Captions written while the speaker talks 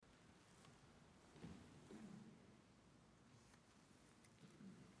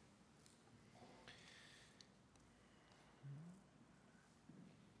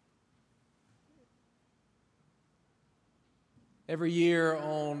Every year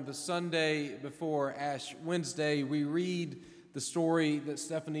on the Sunday before Ash Wednesday, we read the story that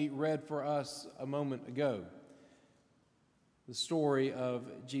Stephanie read for us a moment ago. The story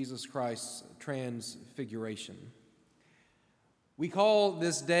of Jesus Christ's transfiguration. We call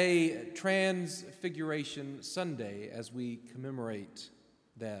this day Transfiguration Sunday as we commemorate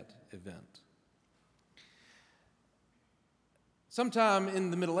that event. Sometime in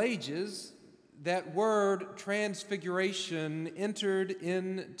the Middle Ages, that word transfiguration entered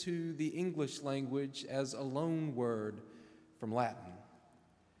into the English language as a loan word from Latin.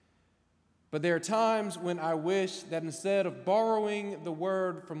 But there are times when I wish that instead of borrowing the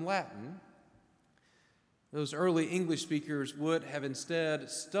word from Latin, those early English speakers would have instead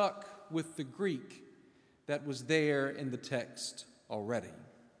stuck with the Greek that was there in the text already.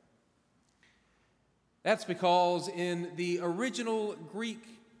 That's because in the original Greek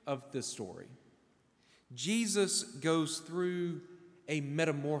of this story, Jesus goes through a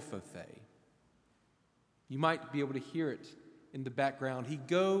metamorphose. You might be able to hear it in the background. He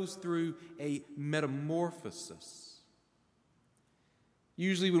goes through a metamorphosis.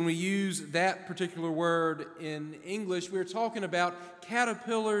 Usually when we use that particular word in English, we're talking about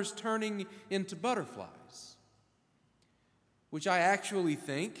caterpillars turning into butterflies, which I actually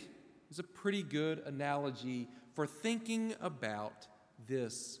think is a pretty good analogy for thinking about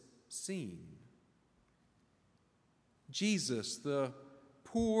this scene. Jesus, the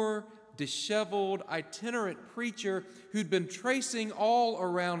poor, disheveled, itinerant preacher who'd been tracing all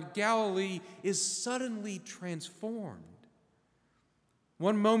around Galilee, is suddenly transformed.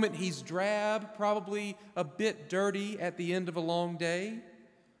 One moment he's drab, probably a bit dirty at the end of a long day,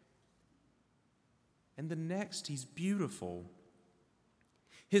 and the next he's beautiful.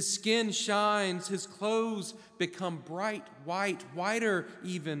 His skin shines, his clothes become bright white, whiter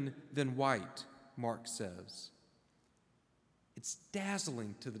even than white, Mark says. It's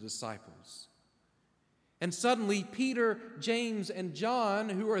dazzling to the disciples. And suddenly, Peter, James, and John,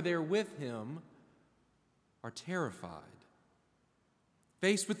 who are there with him, are terrified,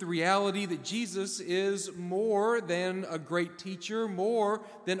 faced with the reality that Jesus is more than a great teacher, more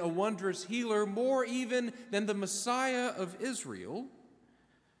than a wondrous healer, more even than the Messiah of Israel.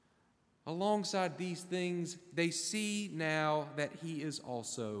 Alongside these things, they see now that he is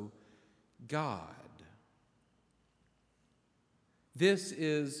also God. "This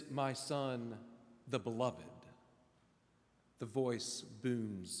is my Son, the Beloved," the voice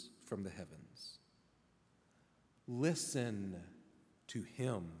booms from the heavens. "Listen to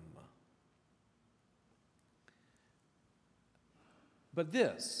him." But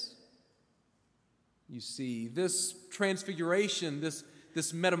this, you see, this transfiguration,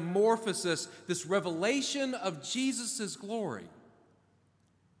 this metamorphosis, this revelation of Jesus' glory,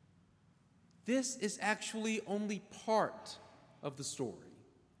 this is actually only part of the story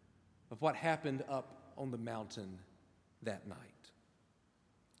of what happened up on the mountain that night.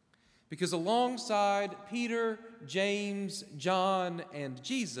 Because alongside Peter, James, John, and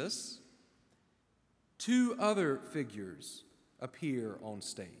Jesus, two other figures appear on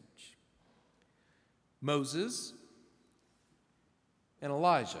stage: Moses and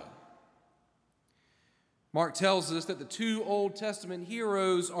Elijah. Mark tells us that the two Old Testament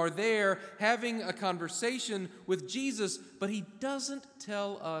heroes are there having a conversation with Jesus, but he doesn't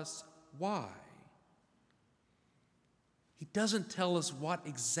tell us why. He doesn't tell us what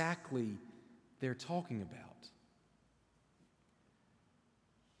exactly they're talking about.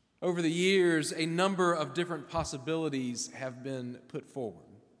 Over the years, a number of different possibilities have been put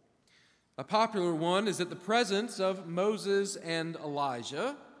forward. A popular one is that the presence of Moses and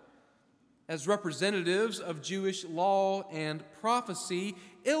Elijah as representatives of Jewish law and prophecy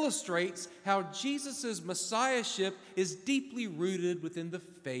illustrates how Jesus' messiahship is deeply rooted within the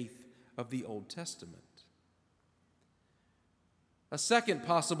faith of the Old Testament. A second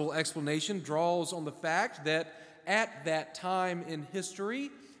possible explanation draws on the fact that at that time in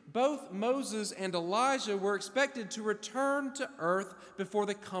history, both Moses and Elijah were expected to return to earth before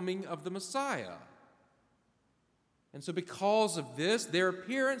the coming of the Messiah. And so because of this, their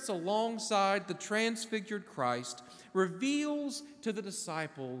appearance alongside the transfigured Christ reveals to the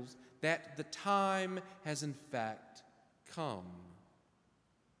disciples that the time has in fact come.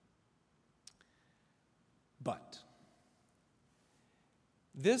 But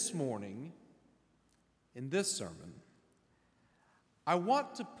this morning, in this sermon, I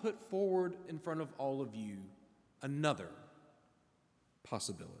want to put forward in front of all of you another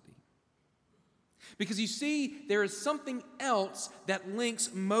possibility. Because you see, there is something else that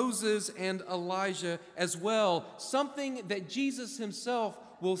links Moses and Elijah as well, something that Jesus himself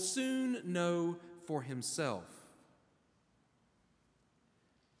will soon know for himself.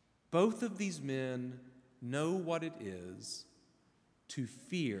 Both of these men know what it is to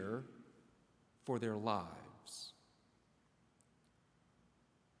fear for their lives.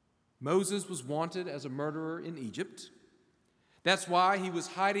 Moses was wanted as a murderer in Egypt. That's why he was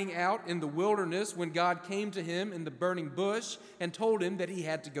hiding out in the wilderness when God came to him in the burning bush and told him that he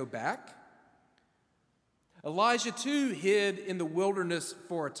had to go back. Elijah, too, hid in the wilderness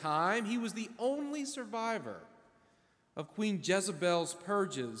for a time. He was the only survivor of Queen Jezebel's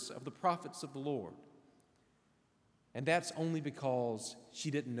purges of the prophets of the Lord. And that's only because she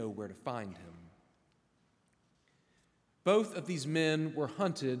didn't know where to find him. Both of these men were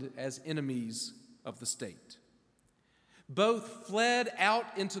hunted as enemies of the state. Both fled out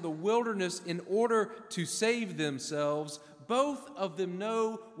into the wilderness in order to save themselves. Both of them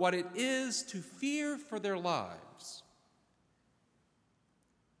know what it is to fear for their lives.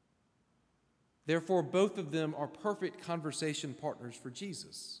 Therefore, both of them are perfect conversation partners for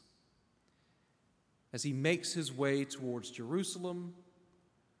Jesus as he makes his way towards Jerusalem,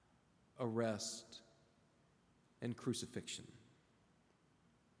 arrest, and crucifixion.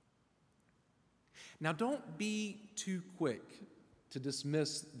 Now, don't be too quick to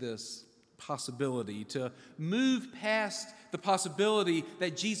dismiss this possibility, to move past the possibility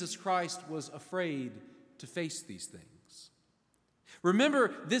that Jesus Christ was afraid to face these things.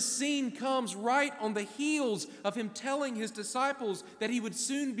 Remember, this scene comes right on the heels of him telling his disciples that he would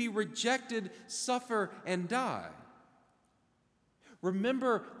soon be rejected, suffer, and die.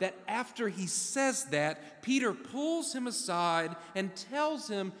 Remember that after he says that, Peter pulls him aside and tells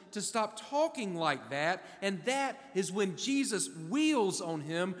him to stop talking like that, and that is when Jesus wheels on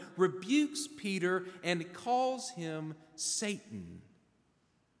him, rebukes Peter, and calls him Satan,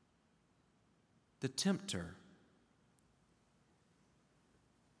 the tempter.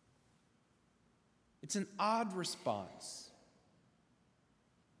 It's an odd response,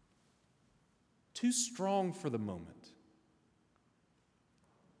 too strong for the moment.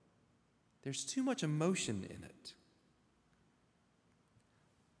 There's too much emotion in it.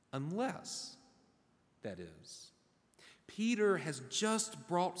 Unless, that is, Peter has just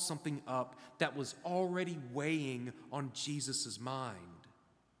brought something up that was already weighing on Jesus' mind.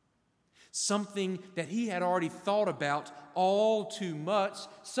 Something that he had already thought about all too much,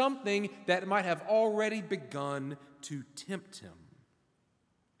 something that might have already begun to tempt him.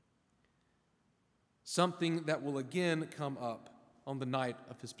 Something that will again come up on the night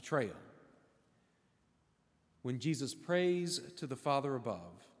of his betrayal, when Jesus prays to the Father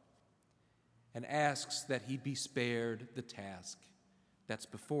above and asks that he be spared the task that's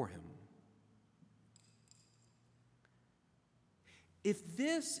before him. If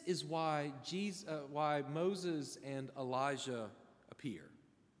this is why Moses and Elijah appear,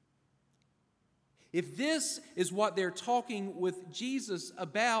 if this is what they're talking with Jesus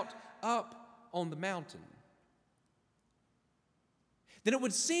about up on the mountain, then it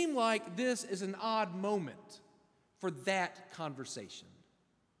would seem like this is an odd moment for that conversation,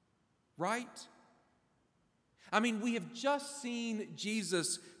 right? I mean, we have just seen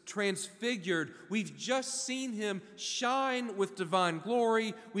Jesus transfigured. We've just seen him shine with divine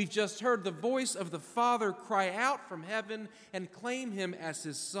glory. We've just heard the voice of the Father cry out from heaven and claim him as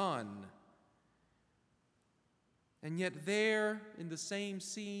his Son. And yet there, in the same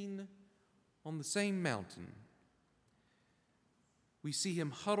scene, on the same mountain, we see him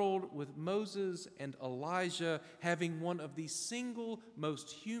huddled with Moses and Elijah, having one of the single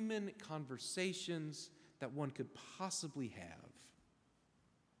most human conversations that one could possibly have.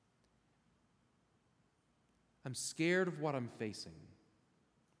 I'm scared of what I'm facing,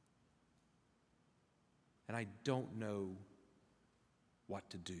 and I don't know what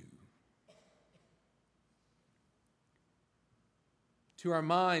to do. To our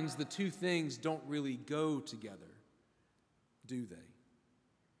minds, the two things don't really go together, do they?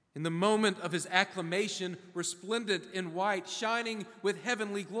 In the moment of his acclamation, resplendent in white, shining with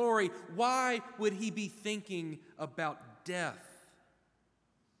heavenly glory, why would he be thinking about death?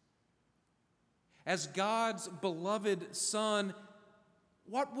 As God's beloved Son,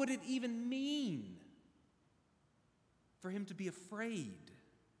 what would it even mean for him to be afraid?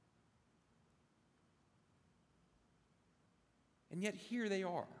 And yet here they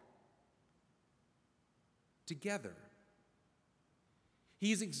are, together.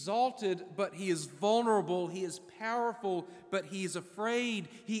 He is exalted, but he is vulnerable. He is powerful, but he is afraid.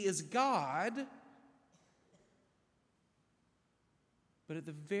 He is God, but at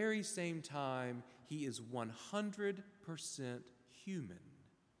the very same time, he is 100% human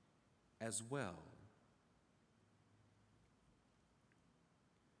as well.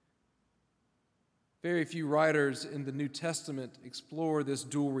 Very few writers in the New Testament explore this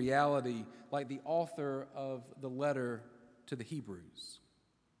dual reality like the author of the letter to the Hebrews.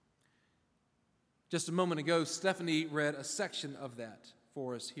 Just a moment ago, Stephanie read a section of that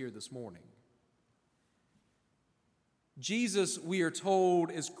for us here this morning. Jesus, we are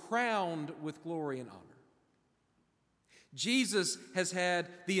told, is crowned with glory and honor. Jesus has had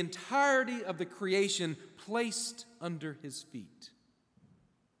the entirety of the creation placed under his feet.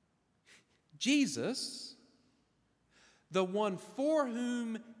 Jesus, the one for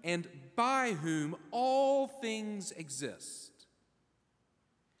whom and by whom all things exist,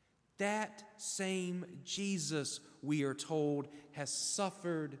 that same Jesus, we are told, has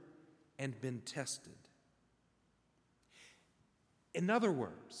suffered and been tested. In other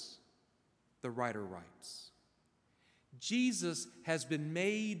words, the writer writes, Jesus has been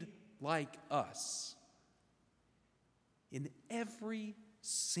made like us in every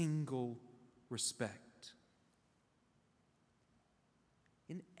single respect.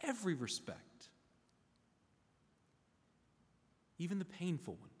 In every respect. Even the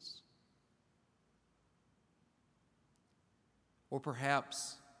painful ones. Or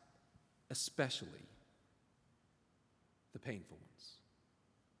perhaps especially the painful ones.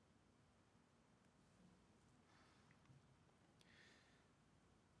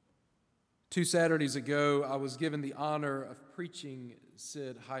 2 Saturdays ago, I was given the honor of preaching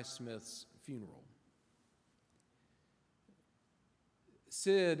Sid Highsmith's funeral.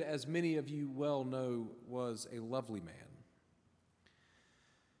 Sid, as many of you well know, was a lovely man.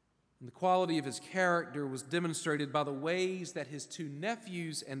 And the quality of his character was demonstrated by the ways that his 2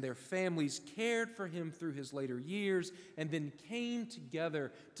 nephews and their families cared for him through his later years and then came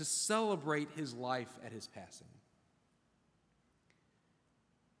together to celebrate his life at his passing.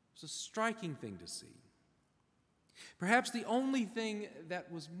 It was a striking thing to see. Perhaps the only thing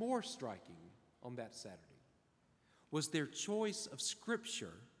that was more striking on that Saturday was their choice of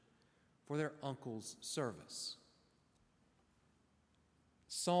scripture for their uncle's service.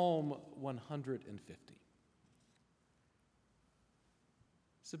 Psalm 150.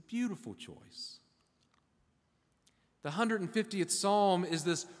 It's a beautiful choice. The 150th Psalm is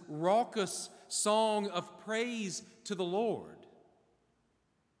this raucous song of praise to the Lord.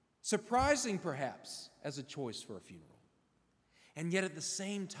 Surprising, perhaps, as a choice for a funeral. And yet at the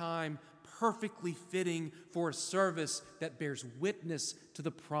same time, perfectly fitting for a service that bears witness to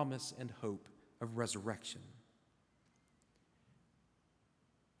the promise and hope of resurrection.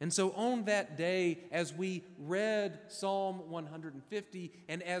 And so on that day, as we read Psalm 150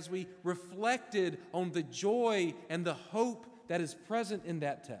 and as we reflected on the joy and the hope that is present in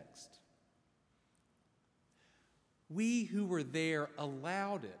that text, we who were there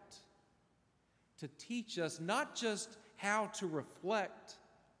allowed it to teach us not just how to reflect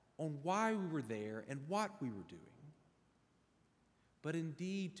on why we were there and what we were doing, but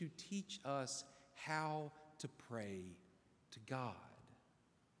indeed to teach us how to pray to God.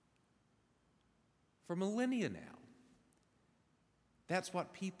 For millennia now, that's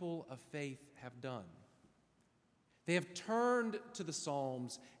what people of faith have done. They have turned to the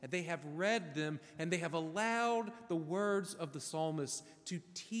Psalms, and they have read them, and they have allowed the words of the psalmist to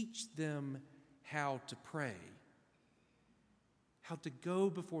teach them how to pray, how to go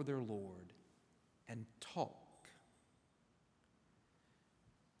before their Lord and talk.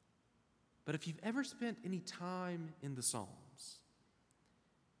 But if you've ever spent any time in the Psalms,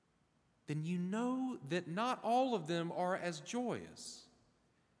 then you know that not all of them are as joyous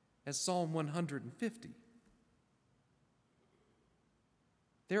as Psalm 150.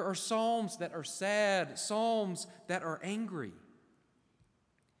 There are psalms that are sad, psalms that are angry.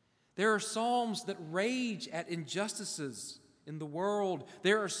 There are psalms that rage at injustices in the world.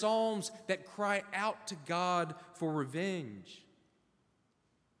 There are psalms that cry out to God for revenge.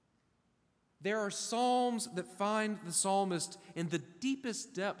 There are psalms that find the psalmist in the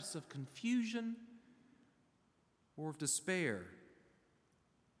deepest depths of confusion or of despair.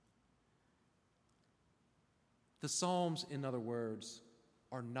 The psalms, in other words,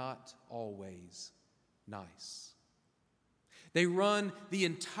 are not always nice. They run the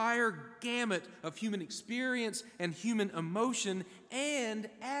entire gamut of human experience and human emotion, and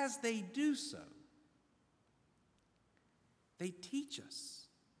as they do so, they teach us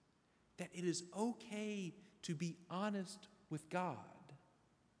that it is okay to be honest with God.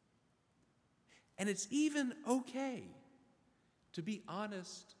 And it's even okay to be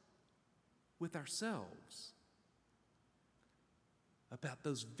honest with ourselves about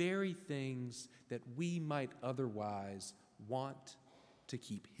those very things that we might otherwise want to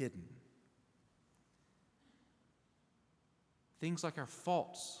keep hidden. Things like our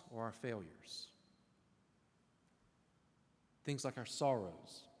faults or our failures. things like our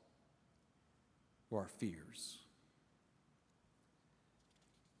sorrows or our fears.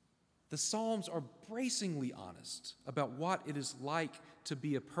 The Psalms are bracingly honest about what it is like to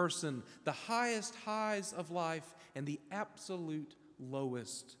be a person, the highest highs of life and the absolute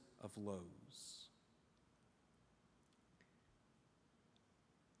lowest of lows.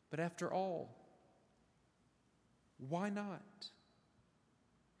 But after all, why not?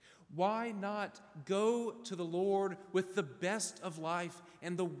 Why not go to the Lord with the best of life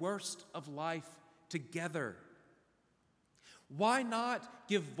and the worst of life together? Why not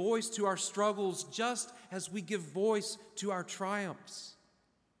give voice to our struggles just as we give voice to our triumphs?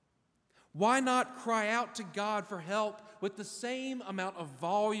 Why not cry out to God for help with the same amount of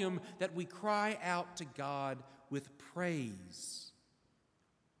volume that we cry out to God with praise?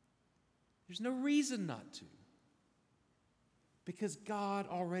 There's no reason not to, because God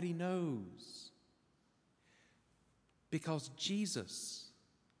already knows. Because Jesus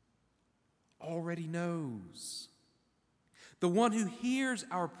already knows. The one who hears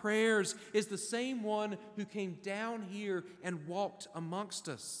our prayers is the same one who came down here and walked amongst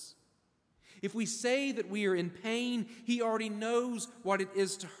us. If we say that we are in pain, he already knows what it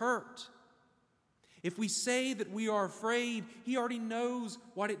is to hurt. If we say that we are afraid, he already knows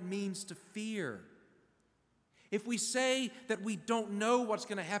what it means to fear. If we say that we don't know what's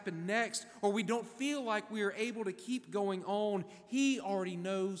going to happen next, or we don't feel like we are able to keep going on, he already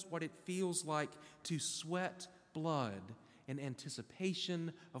knows what it feels like to sweat blood in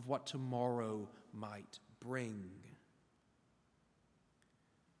anticipation of what tomorrow might bring.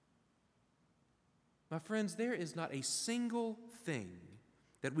 My friends, there is not a single thing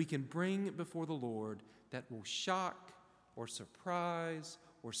that we can bring before the Lord that will shock or surprise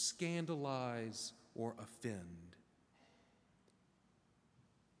or scandalize or offend.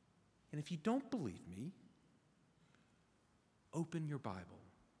 And if you don't believe me, open your Bible.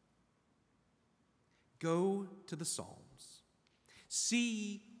 Go to the Psalms.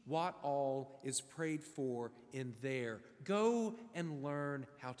 See what all is prayed for in there. Go and learn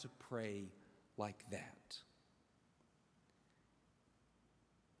how to pray like that.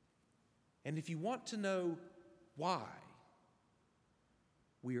 And if you want to know why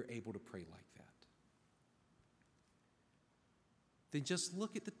we are able to pray like that, then just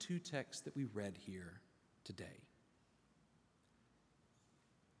look at the two texts that we read here today.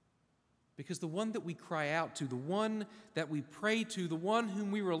 Because the one that we cry out to, the one that we pray to, the one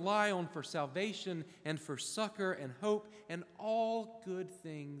whom we rely on for salvation and for succor and hope and all good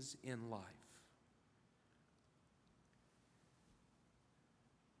things in life,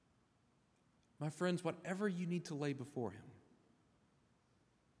 my friends, whatever you need to lay before him,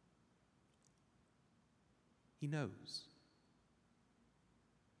 he knows.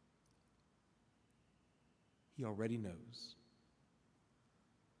 He already knows.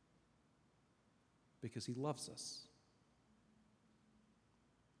 Because he loves us.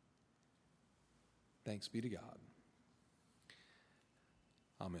 Thanks be to God.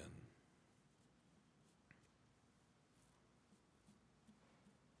 Amen.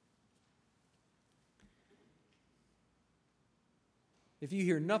 If you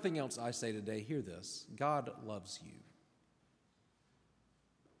hear nothing else I say today, hear this. God loves you.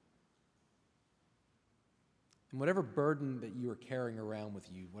 And whatever burden that you are carrying around with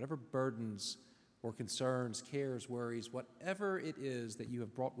you, whatever burdens or concerns, cares, worries, whatever it is that you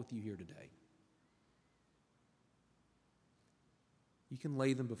have brought with you here today, you can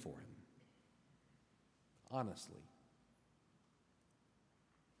lay them before him, honestly,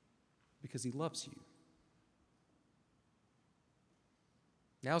 because he loves you.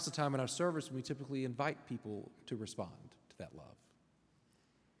 Now's the time in our service when we typically invite people to respond to that love.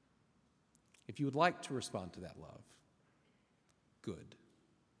 If you would like to respond to that love, good.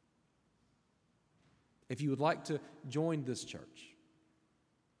 If you would like to join this church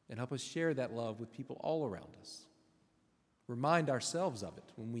and help us share that love with people all around us, remind ourselves of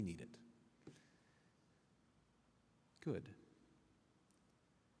it when we need it, good.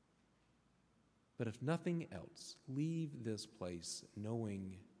 But if nothing else, leave this place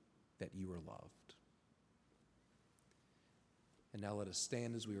knowing that you are loved. And now let us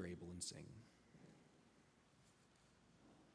stand as we are able and sing.